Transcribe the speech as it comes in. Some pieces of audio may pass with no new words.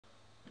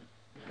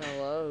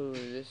So,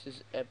 this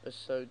is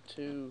episode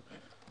 2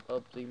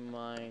 of the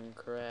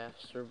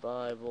Minecraft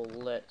Survival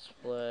Let's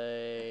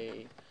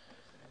Play.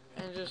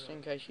 And just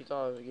in case you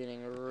thought I was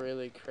getting a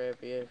really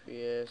crappy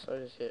FPS, I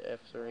just hit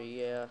F3,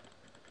 yeah.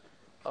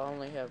 I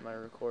only have my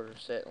recorder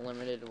set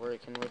limited to where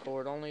it can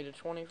record only to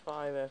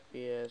 25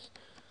 FPS.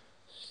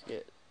 Just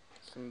get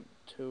some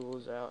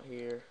tools out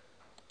here.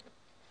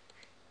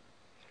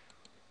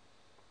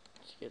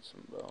 Let's get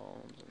some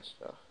bones and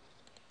stuff.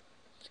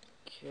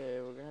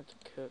 Okay, we're gonna have to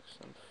cook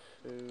some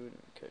food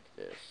and cook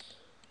this.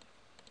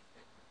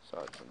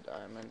 Saw some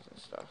diamonds and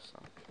stuff, so.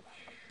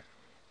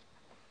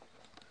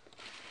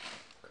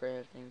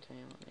 Crafting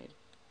table, I need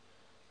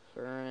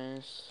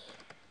furnace.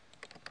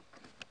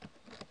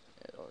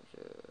 It'll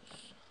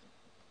just.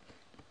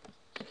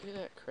 Let's get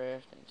that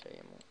crafting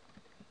table.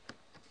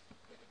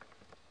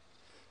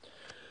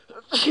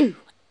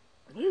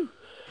 Woo!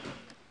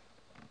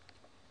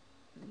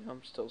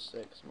 I'm still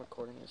sick, 'cause I'm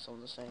recording this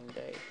on the same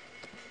day.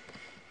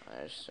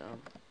 I just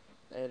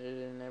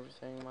edited and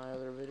everything in my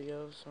other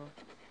videos, so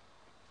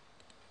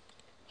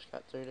just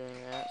got through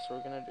doing that. So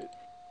we're gonna do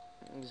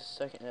the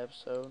second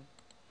episode.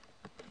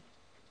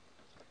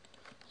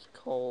 It's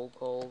coal.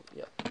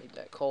 Yep, need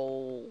that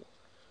coal.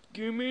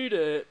 Give me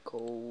that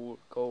coal.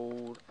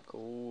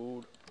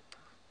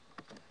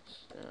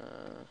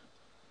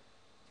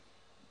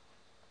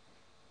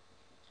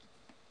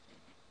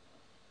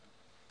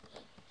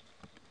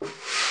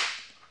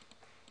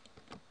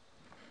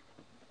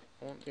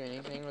 Won't do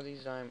anything with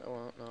these diamonds.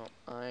 Well, no,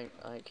 I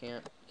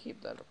can't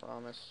keep that a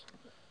promise.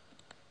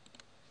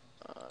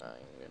 I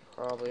can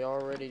probably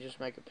already just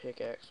make a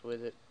pickaxe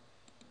with it.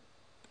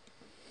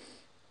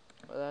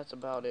 But that's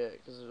about it,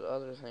 because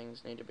other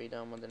things need to be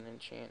done with an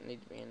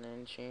need to be an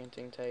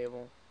enchanting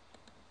table.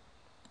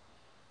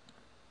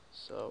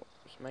 So,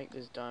 just make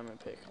this diamond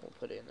pick and we'll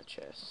put it in the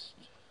chest.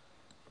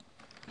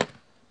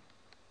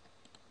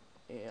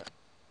 Yeah.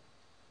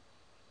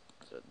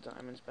 So,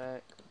 diamonds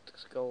back,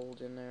 there's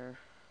gold in there.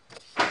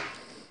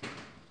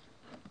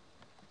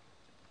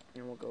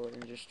 And we'll go ahead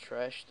and just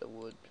trash the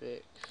wood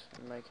picks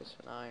and make us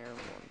an iron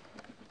one.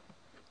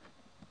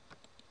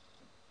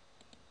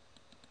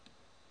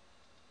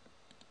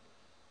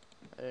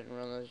 I didn't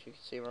realize you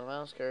could see my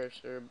mouse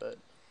cursor, but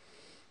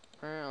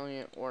apparently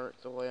it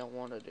worked the way I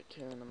wanted it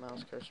to, and the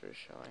mouse cursor is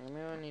showing.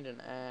 Maybe I need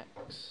an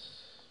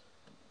axe.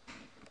 A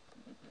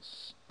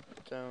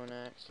stone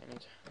axe. I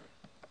need to.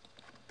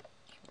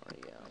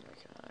 Yeah, I'll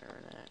make an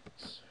iron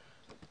axe.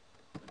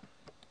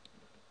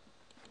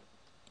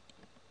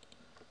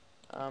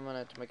 I'm gonna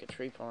have to make a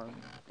tree farm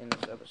in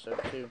this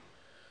episode too.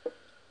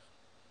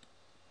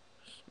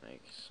 Just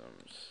make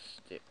some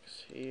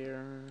sticks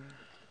here.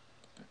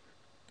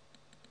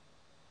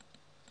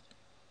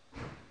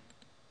 So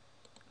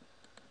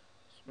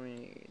we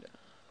need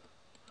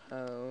a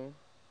hoe.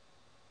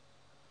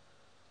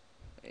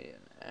 We need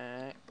an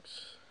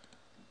axe.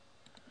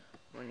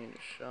 We need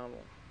a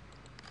shovel.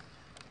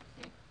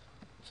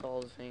 That's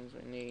all the things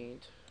we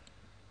need.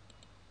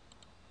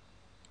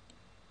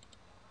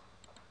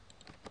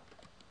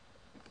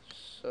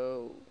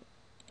 So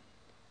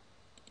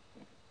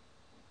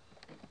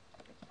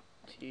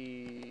to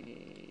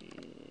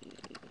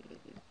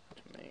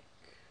make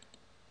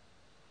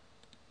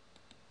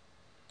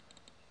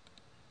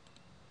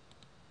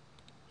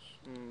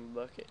some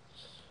buckets.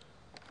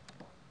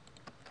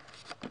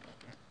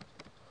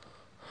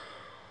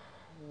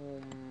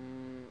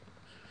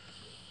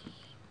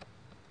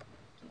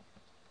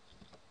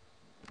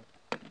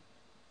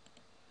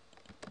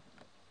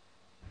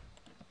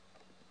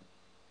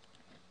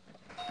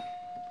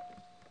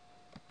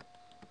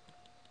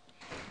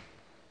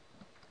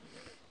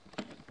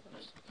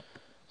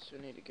 So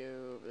we need to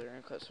go over there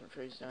and cut some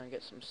trees down and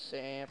get some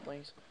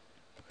saplings.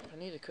 I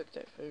need to cook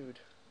that food.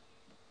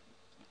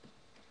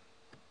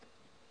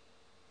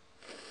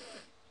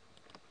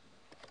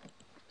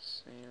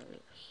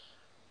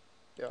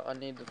 Yeah, I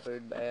need the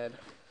food bad.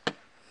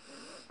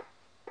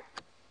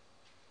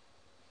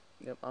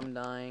 Yep, I'm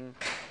dying.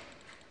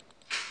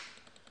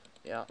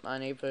 Yeah, I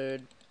need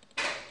food.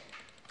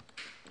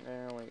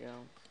 There we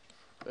go.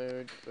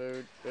 Food.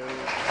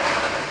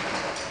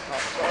 Oh,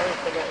 sorry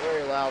for that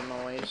very loud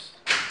noise.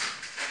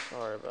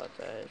 Sorry about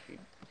that. If you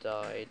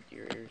died,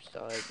 your ears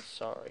died,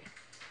 sorry.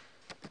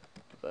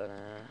 But,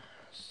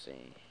 let's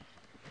see.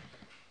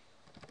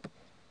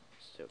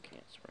 Still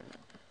can't sprint.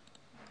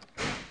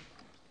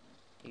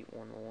 Eat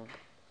one more.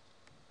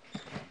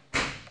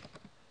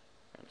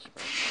 And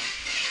sprint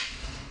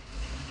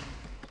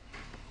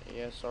now.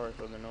 Yeah, sorry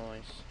for the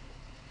noise.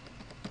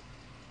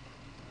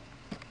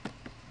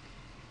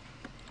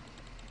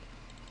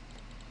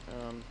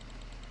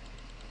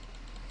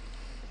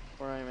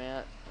 Where I'm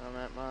at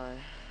my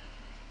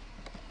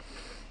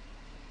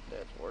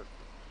dad's work.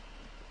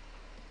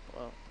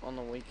 Well, on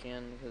the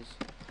weekend, because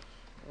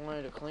I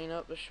wanted to clean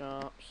up the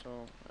shop,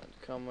 so I had to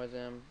come with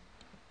him.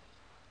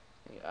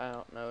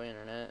 Out, no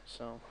internet,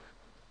 so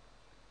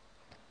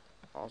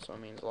also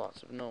means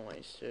lots of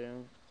noise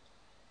too.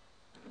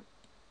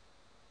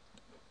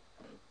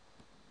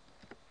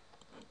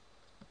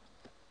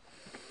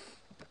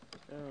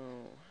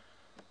 Oh.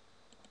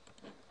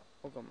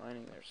 We'll go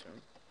mining there soon.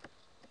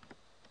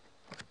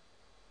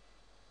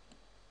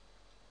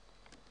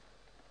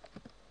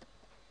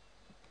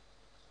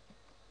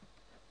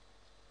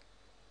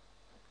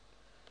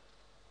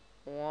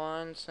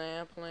 One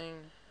sapling.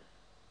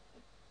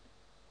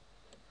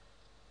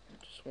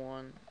 Just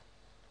one.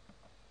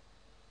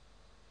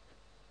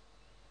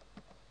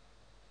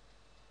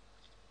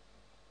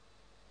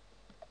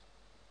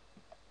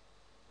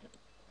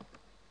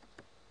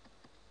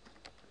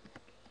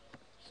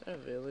 Is that a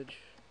village?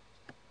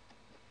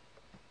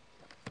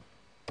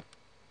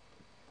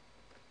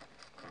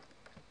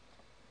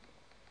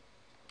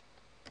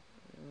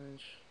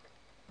 Village.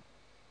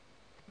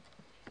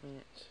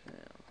 Can't tell.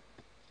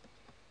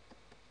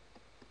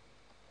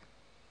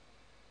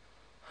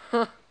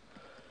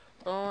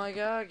 Oh my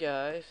god,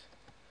 guys.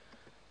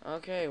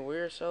 Okay,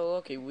 we're so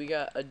lucky. We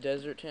got a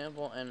desert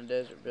temple and a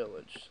desert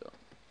village, so.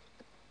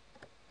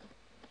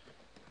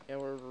 Yeah,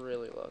 we're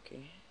really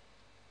lucky.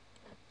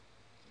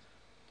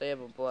 If they have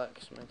a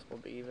blacksmith, we'll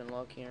be even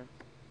luckier.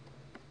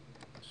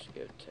 Let's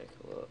go take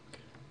a look.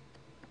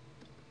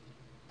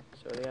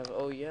 So we have,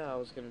 oh yeah, I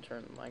was gonna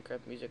turn the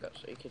Minecraft music up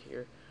so you could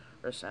hear,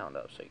 or sound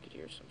up so you could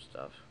hear some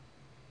stuff.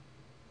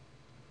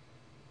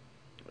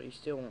 Well, you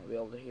still won't be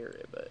able to hear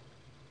it, but.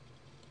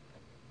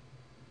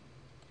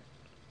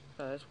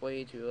 Oh, that's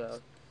way too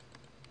loud.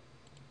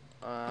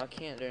 I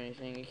can't do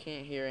anything. You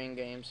can't hear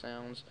in-game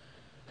sounds.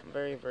 I'm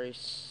very, very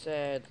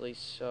sadly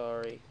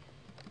sorry.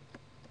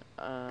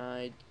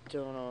 I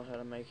don't know how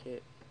to make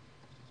it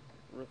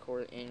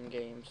record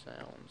in-game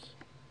sounds.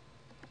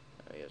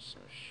 I got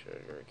some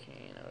sugar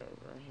cane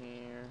over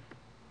here.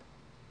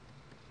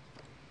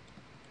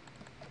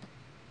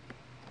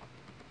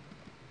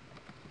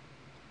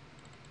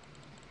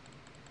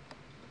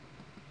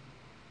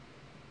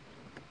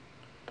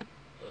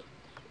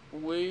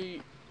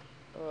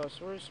 It's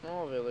a very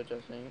small village, I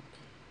think.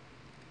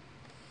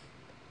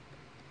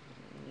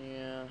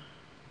 Yeah.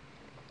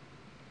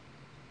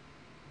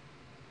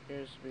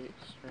 Appears to be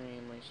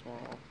extremely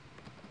small.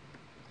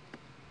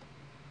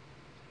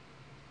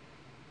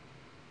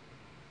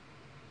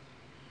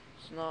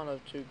 It's not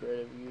of too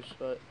great of use,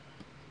 but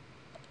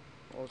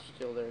we'll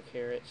steal their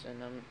carrots,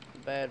 and I'm a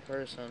bad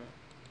person.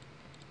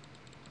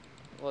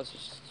 Well, it's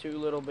just two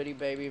little bitty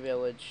baby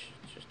village.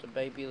 It's just a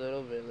baby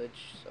little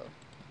village, so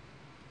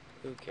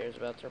who cares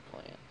about their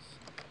plants?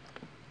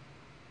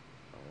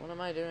 What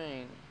am I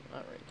doing?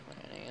 Not really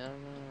planning. I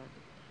don't know.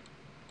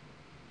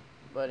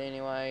 But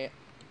anyway,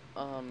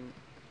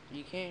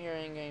 you can't hear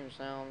in-game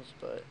sounds,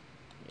 but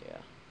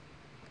yeah.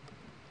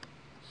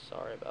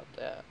 Sorry about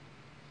that.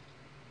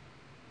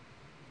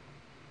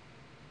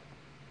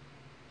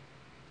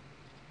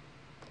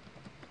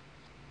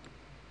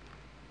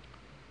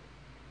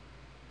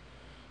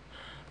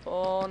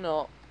 Oh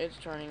no, it's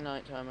turning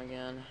nighttime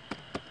again.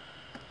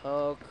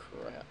 Oh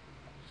crap.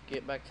 Let's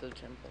get back to the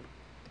temple.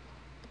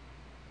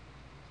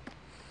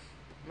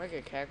 Make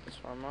a cactus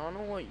farm. I don't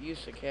know what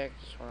use a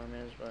cactus farm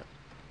is, but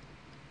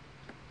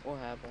we'll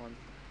have one.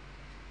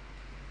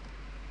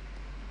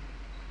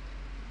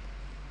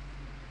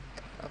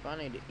 If I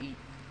need to eat.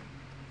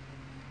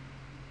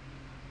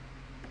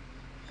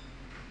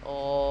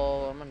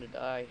 Oh, I'm gonna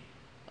die.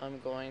 I'm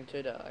going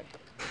to die.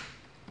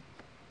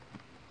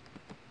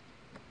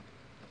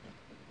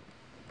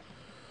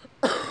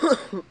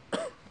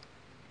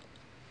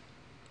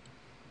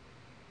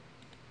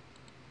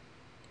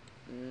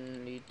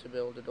 Need to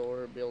build a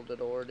door, build a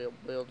door,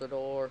 build a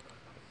door.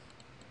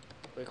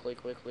 Quickly,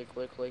 quickly,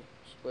 quickly.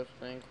 Split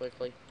thing,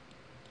 quickly.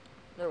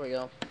 There we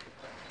go.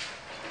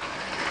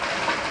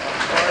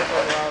 Sorry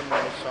for the loud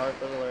noise. Sorry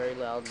for the very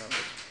loud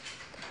noise.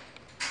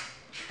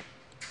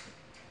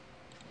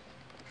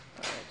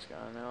 Alright, it's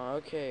gone now.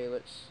 Okay,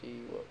 let's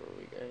see. What were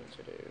we going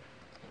to do?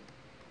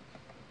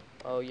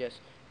 Oh, yes.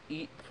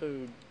 Eat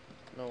food.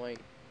 No, wait.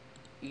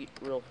 Eat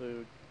real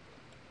food.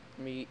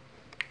 Meat.